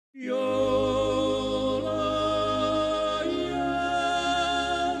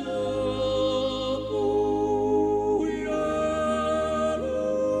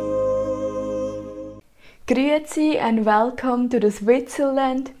Grüezi and welcome to the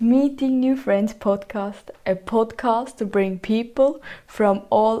Switzerland Meeting New Friends podcast, a podcast to bring people from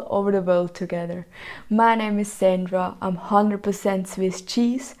all over the world together. My name is Sandra, I'm 100% Swiss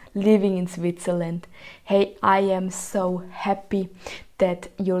cheese, living in Switzerland. Hey, I am so happy that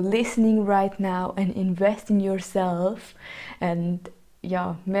you're listening right now and invest in yourself. And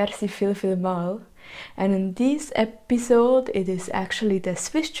ja, merci viel mal. And in this episode, it is actually the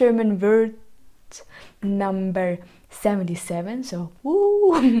Swiss German word number 77, so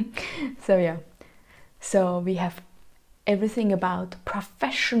woo! So we have everything about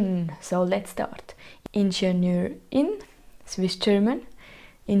profession. So let's start. Ingenieur in Swiss German,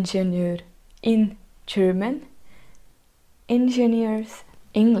 Ingenieur in German, Engineers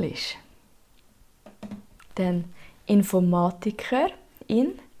English. Then Informatiker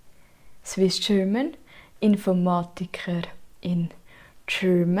in Swiss German, Informatiker in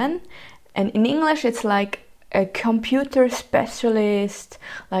German. And in English, it's like a computer specialist,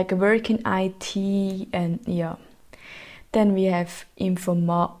 like work in IT, and yeah. Then we have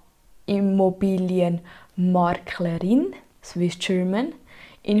Immobilienmaklerin, Swiss German,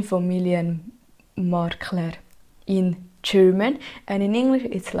 Immobilienmakler in German, and in English,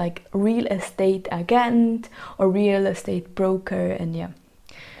 it's like real estate agent or real estate broker, and yeah.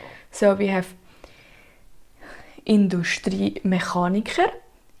 So we have Industriemechaniker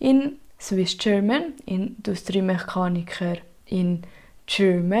in Swiss German, Industriemechaniker in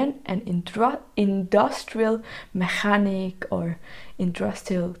German, and industrial mechanic or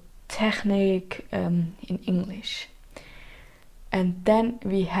industrial technique in English. And then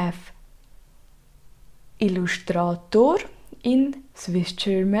we have Illustrator in Swiss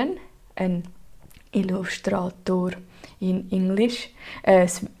German and Illustrator in English,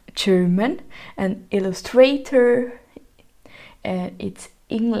 German, and illustrator, it's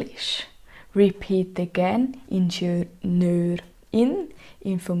English. Repeat again. Ingenieur in,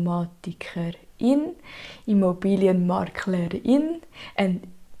 Informatiker in, Immobilienmakler in, and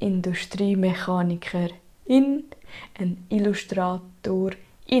Industriemechaniker in, and Illustrator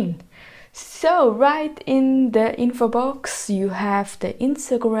in. So right in the info box you have the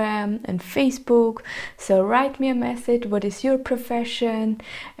Instagram and Facebook. So write me a message. What is your profession?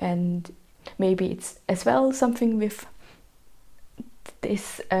 And maybe it's as well something with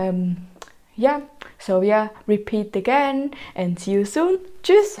this. Repeat again and see you soon.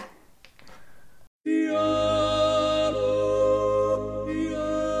 Tschüss.